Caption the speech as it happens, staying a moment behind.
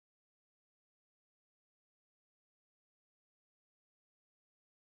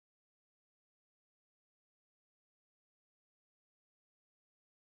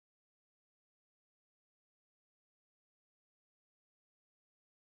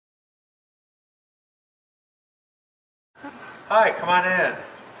Hi, come on in.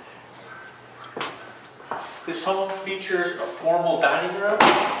 This home features a formal dining room.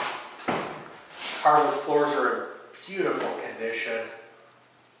 Hardwood floors are in beautiful condition.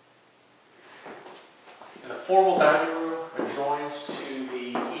 And the formal dining room adjoins to the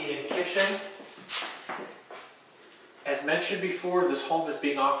eat-in kitchen. As mentioned before, this home is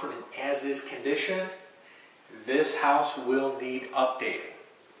being offered in as-is condition. This house will need updating.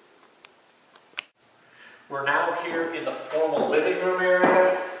 We're now here in the formal living room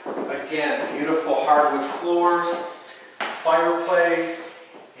area. Again, beautiful hardwood floors, fireplace,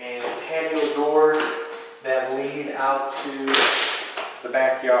 and patio doors that lead out to the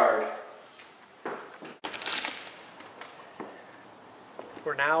backyard.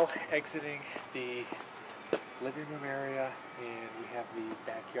 We're now exiting the living room area, and we have the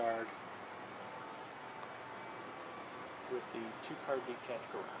backyard with the two-car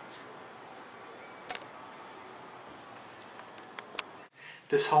detached garage.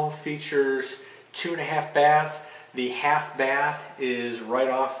 This home features 2.5 baths. The half bath is right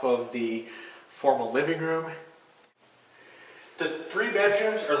off of the formal living room. The 3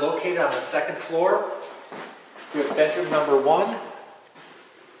 bedrooms are located on the 2nd floor. We have bedroom number 1.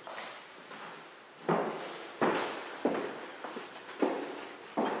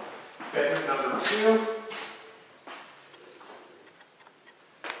 Bedroom number 2.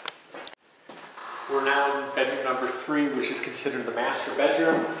 We're now in bedroom number 3, which is considered the master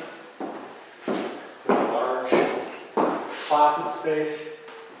bedroom. With a large closet space.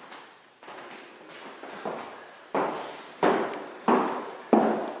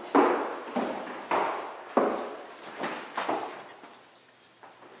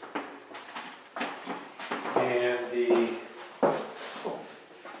 And the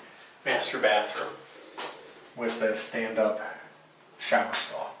master bathroom with a stand-up shower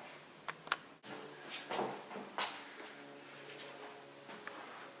stall.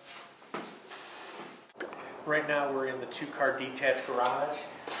 Right now we're in the 2-car detached garage,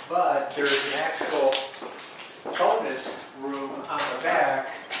 but there's an actual bonus room on the back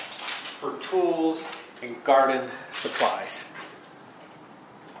for tools and garden supplies.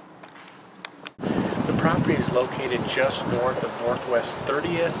 The property is located just north of Northwest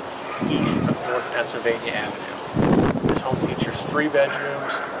 30th, east of North Pennsylvania Avenue. This home features 3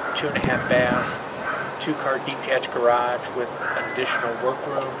 bedrooms, 2.5 baths, 2-car detached garage with an additional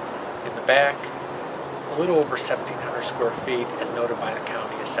workroom in the back, a little over 1,700 square feet as noted by the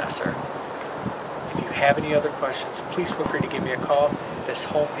county assessor. If you have any other questions, please feel free to give me a call. This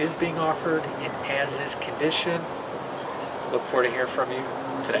home is being offered in as-is condition. Look forward to hearing from you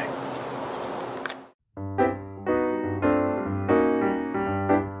today.